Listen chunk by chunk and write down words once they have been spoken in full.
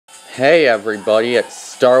Hey everybody, it's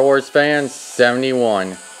Star Wars Fan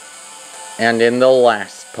 71. And in the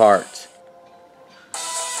last part.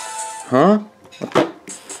 Huh?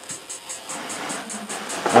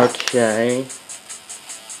 Okay.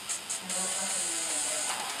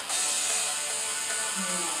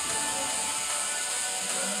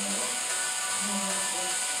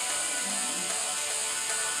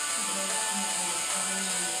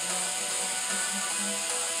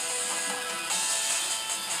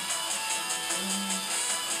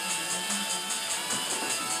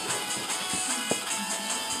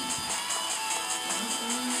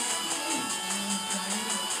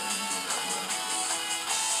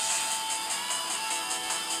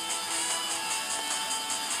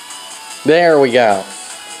 There we go.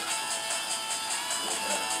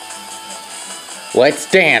 Let's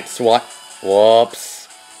dance, what? Whoops.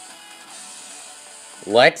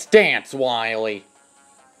 Let's dance, Wily.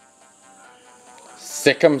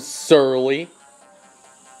 Sick 'em surly.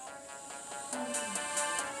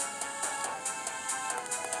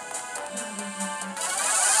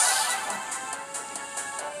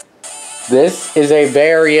 This is a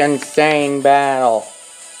very insane battle.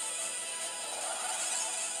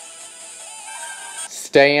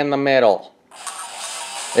 Stay in the middle.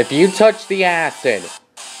 If you touch the acid,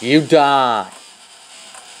 you die.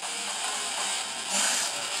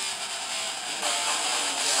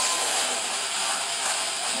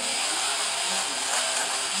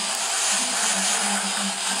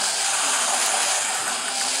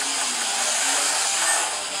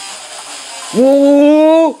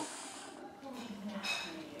 Woo!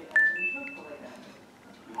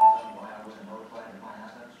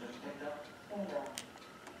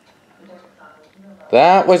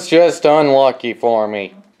 That was just unlucky for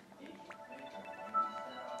me.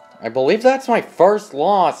 I believe that's my first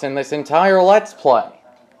loss in this entire Let's Play.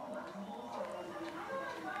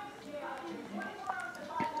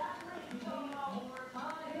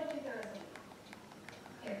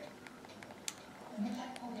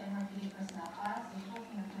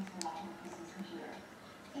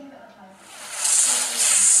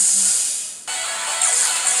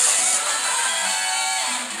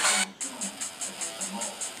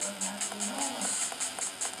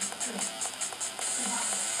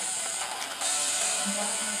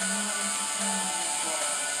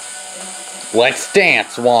 Let's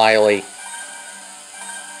dance, Wily.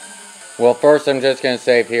 Well, first I'm just going to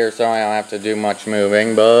save here so I don't have to do much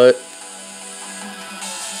moving, but...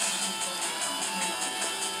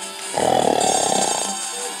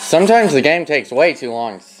 sometimes the game takes way too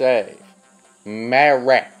long to save.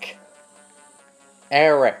 Merrick.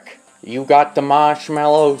 Eric, you got the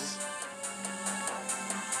marshmallows?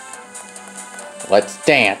 Let's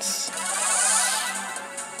dance.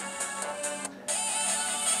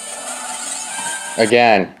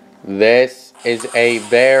 Again, this is a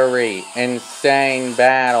very insane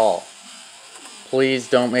battle. Please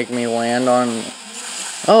don't make me land on...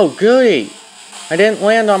 oh, goody! I didn't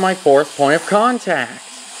land on my fourth point of contact.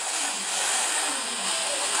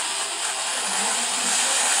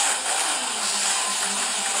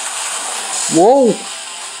 Whoa!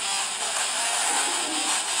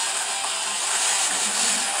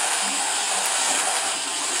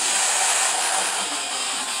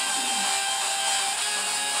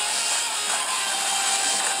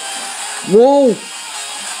 Whoa!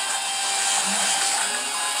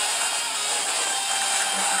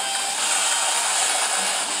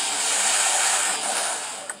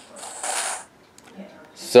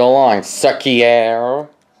 So long, sucky air.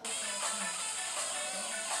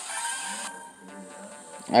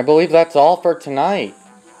 I believe that's all for tonight.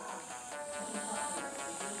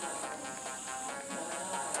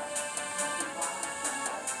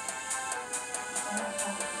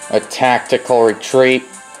 A tactical retreat.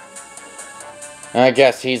 I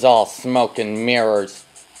guess he's all smoke and mirrors.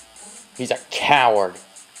 He's a coward.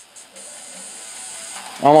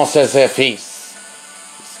 Almost as if he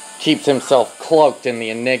keeps himself cloaked in the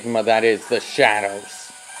enigma that is the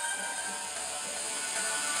shadows.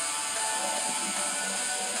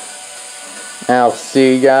 I'll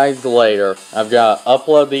see you guys later. I've got to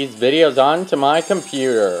upload these videos onto my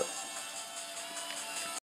computer.